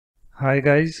Hi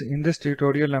guys, in this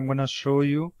tutorial I'm gonna show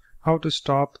you how to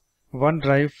stop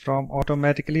OneDrive from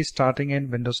automatically starting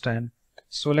in Windows 10.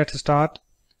 So let's start.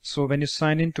 So when you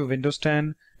sign into Windows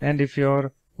 10 and if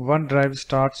your OneDrive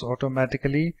starts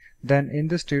automatically, then in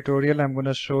this tutorial I'm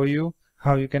gonna show you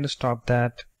how you can stop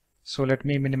that. So let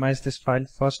me minimize this file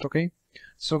first, okay?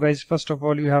 So guys, first of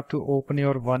all you have to open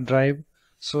your OneDrive.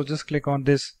 So just click on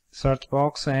this search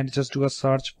box and just do a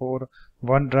search for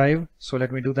OneDrive. So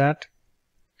let me do that.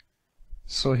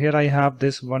 So here I have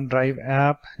this OneDrive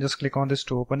app. Just click on this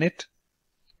to open it.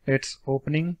 It's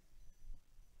opening.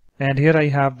 And here I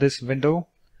have this window.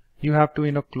 You have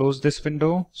to close this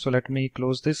window. So let me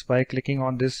close this by clicking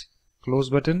on this close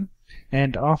button.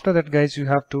 And after that guys, you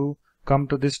have to come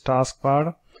to this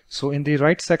taskbar. So in the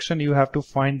right section you have to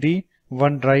find the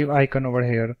OneDrive icon over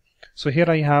here. So here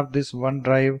I have this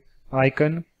OneDrive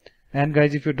icon. And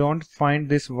guys, if you don't find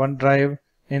this OneDrive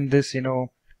in this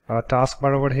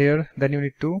taskbar over here, then you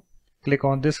need to click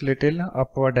on this little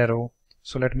upward arrow.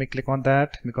 So let me click on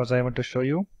that because I want to show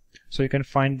you. So you can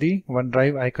find the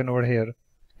OneDrive icon over here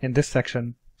in this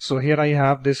section. So here I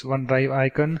have this OneDrive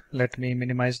icon. Let me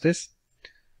minimize this.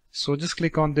 So just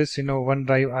click on this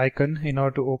OneDrive icon in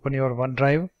order to open your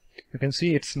OneDrive. You can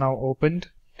see it's now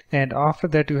opened, and after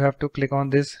that you have to click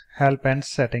on this help and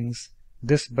settings,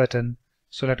 this button.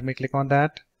 So let me click on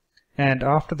that, and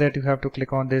after that you have to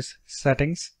click on this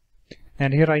settings.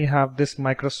 And here I have this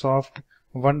Microsoft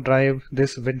OneDrive,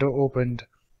 this window opened.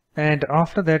 And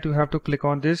after that you have to click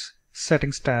on this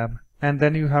settings tab. And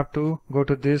then you have to go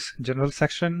to this general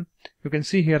section. You can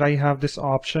see here I have this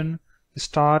option,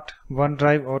 start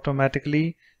OneDrive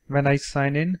automatically when I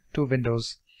sign in to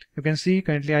Windows. You can see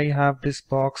currently I have this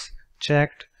box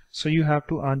checked. So you have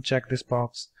to uncheck this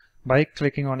box by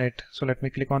clicking on it. So let me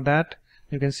click on that.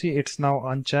 You can see it's now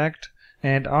unchecked.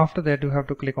 And after that you have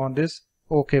to click on this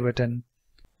OK button.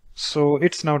 So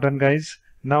it's now done guys.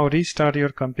 Now restart your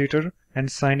computer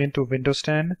and sign into Windows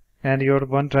 10 and your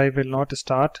OneDrive will not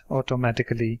start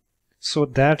automatically. So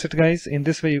that's it guys. In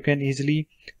this way you can easily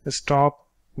stop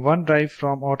OneDrive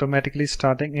from automatically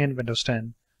starting in Windows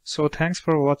 10. So thanks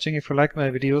for watching. If you like my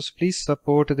videos, please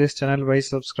support this channel by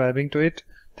subscribing to it.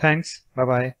 Thanks. Bye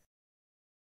bye.